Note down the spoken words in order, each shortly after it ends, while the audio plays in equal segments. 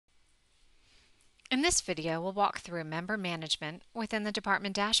In this video, we'll walk through member management within the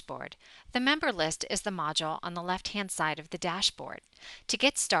department dashboard. The member list is the module on the left-hand side of the dashboard. To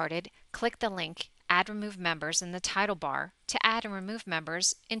get started, click the link Add Remove Members in the title bar to add and remove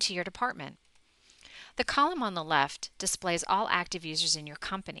members into your department. The column on the left displays all active users in your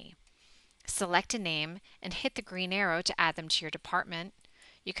company. Select a name and hit the green arrow to add them to your department.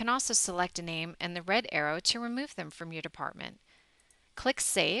 You can also select a name and the red arrow to remove them from your department. Click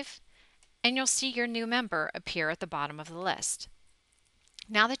Save, and you'll see your new member appear at the bottom of the list.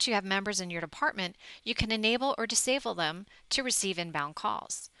 Now that you have members in your department, you can enable or disable them to receive inbound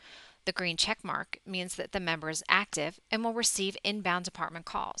calls. The green check mark means that the member is active and will receive inbound department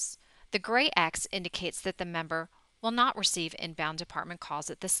calls. The gray X indicates that the member will not receive inbound department calls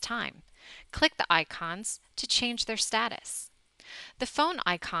at this time. Click the icons to change their status. The phone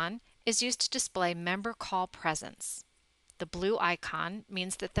icon is used to display member call presence. The blue icon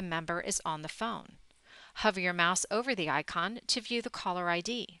means that the member is on the phone. Hover your mouse over the icon to view the caller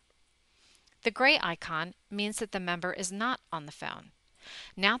ID. The gray icon means that the member is not on the phone.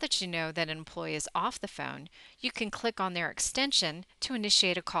 Now that you know that an employee is off the phone, you can click on their extension to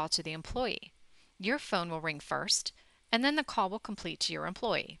initiate a call to the employee. Your phone will ring first, and then the call will complete to your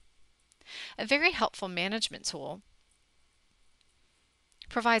employee. A very helpful management tool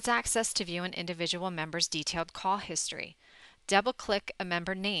provides access to view an individual member's detailed call history. Double-click a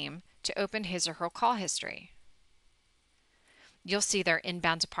member name to open his or her call history. You'll see their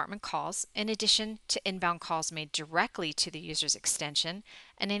inbound department calls, in addition to inbound calls made directly to the user's extension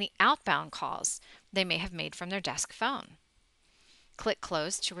and any outbound calls they may have made from their desk phone. Click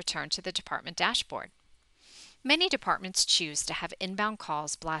Close to return to the department dashboard. Many departments choose to have inbound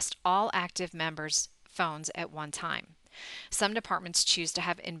calls blast all active members' phones at one time. Some departments choose to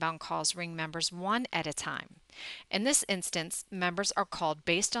have inbound calls ring members one at a time. In this instance, members are called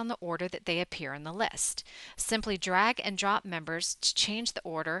based on the order that they appear in the list. Simply drag and drop members to change the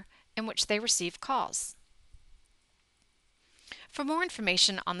order in which they receive calls. For more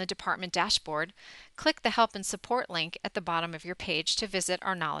information on the department dashboard, click the Help and Support link at the bottom of your page to visit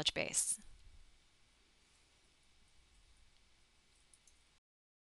our knowledge base.